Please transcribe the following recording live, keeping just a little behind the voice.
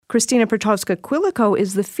Christina Petrowska-Quilico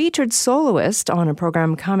is the featured soloist on a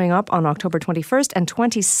program coming up on October 21st and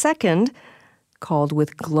 22nd called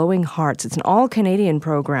With Glowing Hearts. It's an all-Canadian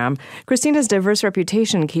program. Christina's diverse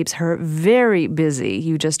reputation keeps her very busy.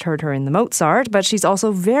 You just heard her in the Mozart, but she's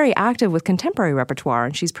also very active with contemporary repertoire,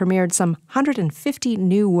 and she's premiered some 150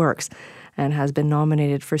 new works and has been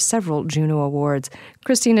nominated for several Juno Awards.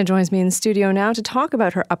 Christina joins me in the studio now to talk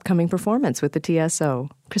about her upcoming performance with the TSO.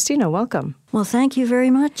 Christina, welcome. Well, thank you very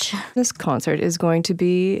much. This concert is going to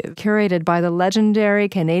be curated by the legendary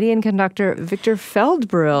Canadian conductor Victor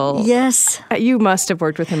Feldbril. Yes. You must have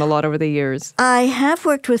worked with him a lot over the years. I have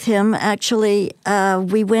worked with him. Actually,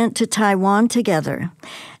 we went to Taiwan together,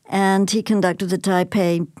 and he conducted the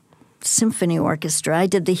Taipei Symphony Orchestra. I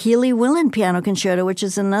did the Healy-Willen Piano Concerto, which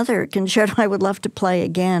is another concerto I would love to play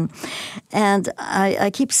again. And I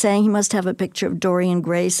keep saying he must have a picture of Dorian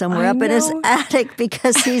Gray somewhere up in his attic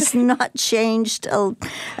because he's not changed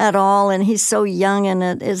at all, and he's so young,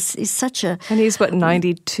 and he's such a... And he's, what,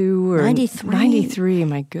 92 or... 93. 93,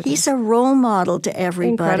 my goodness. He's a role model to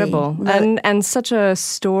everybody. Incredible. And such a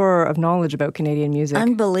store of knowledge about Canadian music.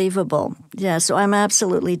 Unbelievable. Yeah, so I'm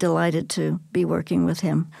absolutely delighted to be working with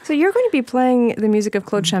him. So you're going to be playing the music of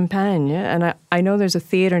Claude Champagne, and I know there's a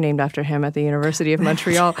theater named after him at the University of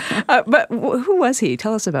Montreal. But who was he?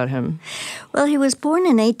 Tell us about him. Well, he was born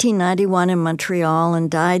in 1891 in Montreal and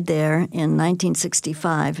died there in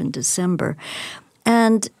 1965 in December.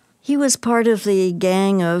 And he was part of the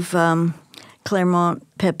gang of Clermont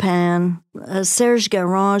Pepin, Serge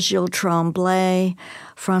Garand, Gilles Tremblay,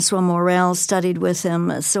 François Morel studied with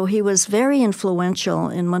him. So he was very influential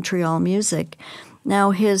in Montreal music.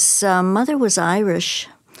 Now, his mother was Irish,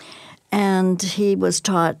 and he was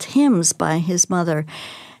taught hymns by his mother.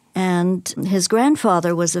 And his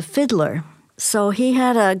grandfather was a fiddler, so he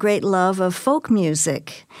had a great love of folk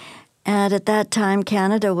music. And at that time,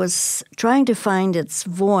 Canada was trying to find its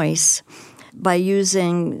voice by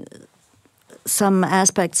using some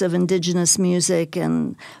aspects of Indigenous music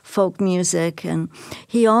and folk music. And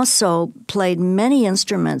he also played many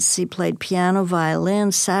instruments. He played piano,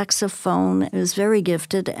 violin, saxophone. He was very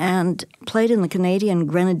gifted and played in the Canadian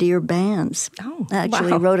Grenadier bands. Oh,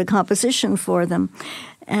 Actually wrote a composition for them.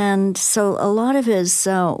 And so a lot of his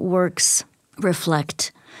works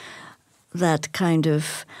reflect that kind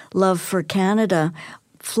of love for Canada,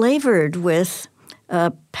 flavored with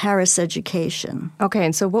Paris education. Okay,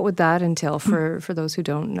 and so what would that entail for those who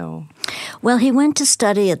don't know? Well, he went to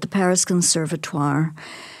study at the Paris Conservatoire.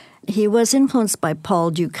 He was influenced by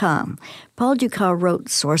Paul Dukas. Paul Dukas wrote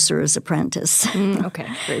Sorcerer's Apprentice. Okay,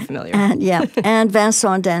 very familiar. And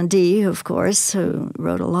Vincent Dandy, of course, who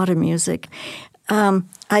wrote a lot of music.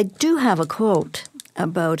 I do have a quote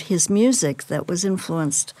about his music that was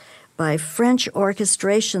influenced by French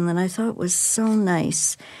orchestration that I thought was so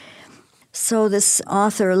nice. So this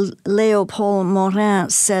author, Léopold Morin,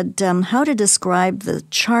 said how to describe the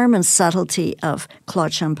charm and subtlety of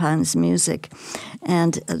Claude Champagne's music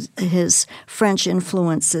and his French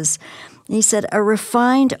influences. He said, a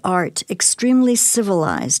refined art, extremely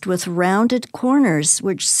civilized, with rounded corners,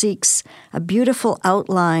 which seeks a beautiful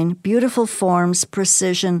outline, beautiful forms,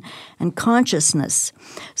 precision, and consciousness.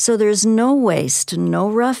 So there's no waste, no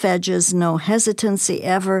rough edges, no hesitancy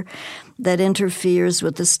ever that interferes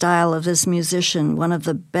with the style of this musician, one of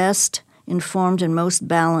the best informed and most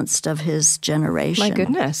balanced of his generation. My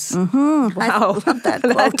goodness! Mm-hmm. Wow, I love that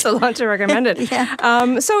quote. That's a lot to recommend it.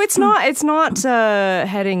 Yeah. So it's not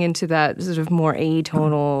heading into that sort of more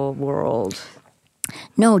atonal world.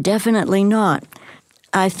 No, definitely not.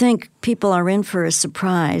 I think people are in for a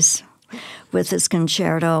surprise with this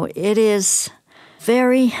concerto. It is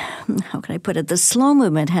very, how can I put it? The slow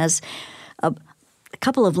movement has a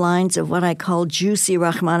couple of lines of what I call juicy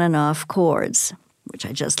Rachmaninoff chords, which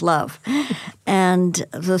I just love. And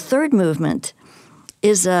the third movement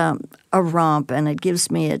is a romp, and it gives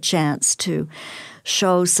me a chance to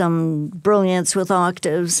show some brilliance with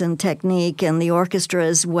octaves and technique, and the orchestra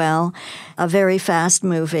as well. A very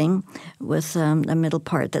fast-moving with a middle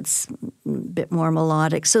part that's a bit more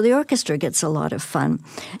melodic. So the orchestra gets a lot of fun.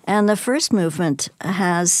 And the first movement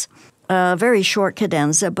has a very short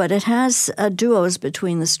cadenza, but it has duos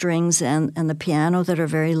between the strings and the piano that are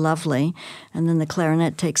very lovely, and then the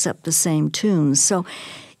clarinet takes up the same tunes. So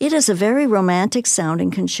it is a very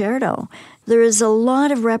romantic-sounding concerto. There is a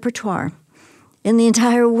lot of repertoire in the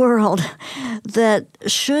entire world that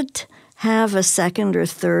should have a second or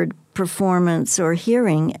third performance or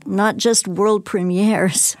hearing, not just world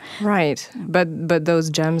premieres. Right. But those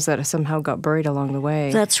gems that somehow got buried along the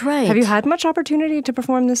way. That's right. Have you had much opportunity to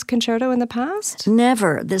perform this concerto in the past?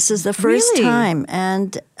 Never. This is the first Really? time. And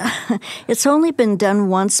it's only been done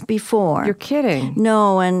once before. You're kidding.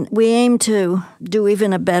 No, and we aim to do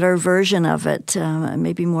even a better version of it,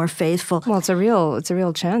 maybe more faithful. Well, it's a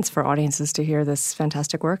real chance for audiences to hear this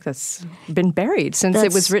fantastic work that's been buried since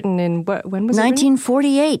it was written in, when was it written?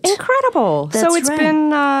 1948. Incredible. That's so it's right.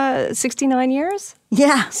 been 69 years?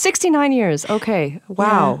 Yeah. 69 years. Okay.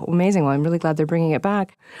 Wow. Yeah. Amazing. Well, I'm really glad they're bringing it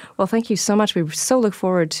back. Well, thank you so much. We so look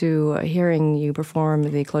forward to hearing you perform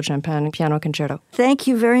the Claude Champagne Piano Concerto. Thank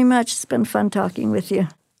you very much. It's been fun talking with you.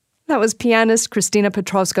 That was pianist Christina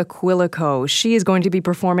Petrowska-Quilico. She is going to be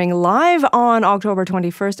performing live on October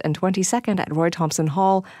 21st and 22nd at Roy Thompson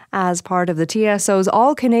Hall as part of the TSO's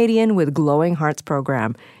All Canadian with Glowing Hearts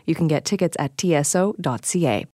program. You can get tickets at tso.ca.